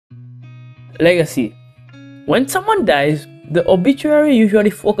Legacy. When someone dies, the obituary usually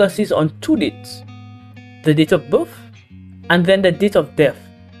focuses on two dates: the date of birth and then the date of death.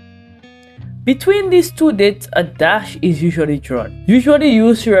 Between these two dates, a dash is usually drawn, usually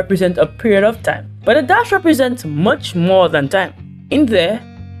used to represent a period of time. But a dash represents much more than time. In there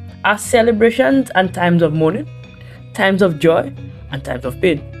are celebrations and times of mourning, times of joy, and times of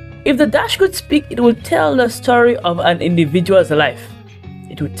pain. If the dash could speak, it would tell the story of an individual's life.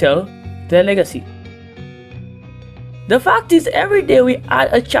 It would tell their legacy. The fact is, every day we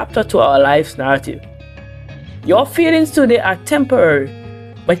add a chapter to our life's narrative. Your feelings today are temporary,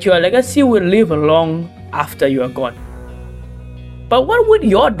 but your legacy will live long after you are gone. But what would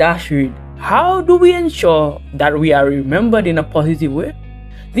your dash read? How do we ensure that we are remembered in a positive way?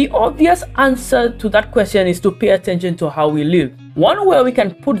 The obvious answer to that question is to pay attention to how we live. One way we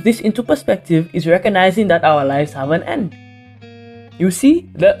can put this into perspective is recognizing that our lives have an end. You see,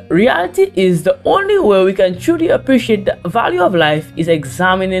 the reality is the only way we can truly appreciate the value of life is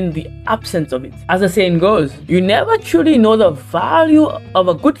examining the absence of it. As the saying goes, you never truly know the value of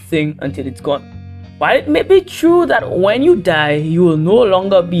a good thing until it's gone. While it may be true that when you die, you will no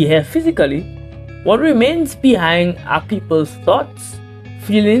longer be here physically, what remains behind are people's thoughts,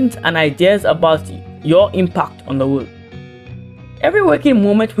 feelings, and ideas about your impact on the world. Every waking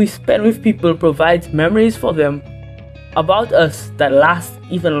moment we spend with people provides memories for them about us that last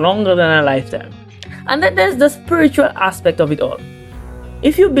even longer than a lifetime. And then there's the spiritual aspect of it all.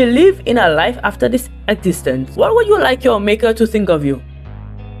 If you believe in a life after this existence, what would you like your maker to think of you?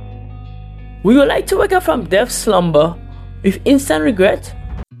 Would you like to wake up from death's slumber with instant regret?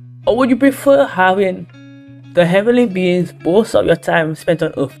 Or would you prefer having the heavenly beings boast of your time spent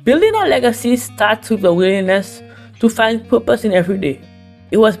on earth? Building a legacy starts with the willingness to find purpose in every day.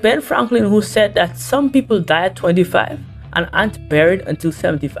 It was Ben Franklin who said that some people die at 25 and aren't buried until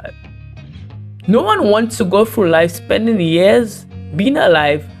 75. No one wants to go through life spending years being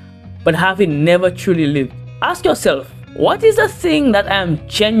alive but having never truly lived. Ask yourself, what is the thing that I am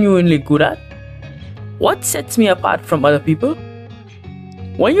genuinely good at? What sets me apart from other people?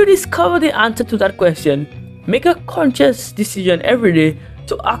 When you discover the answer to that question, make a conscious decision every day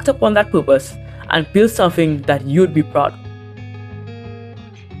to act upon that purpose and build something that you'd be proud of.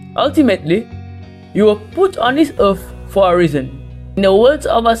 Ultimately, you were put on this earth for a reason. In the words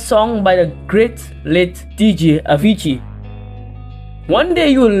of a song by the great late DJ Avicii, one day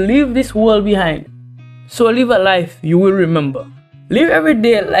you will leave this world behind, so live a life you will remember. Live every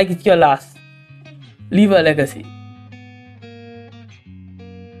day like it's your last. Leave a legacy.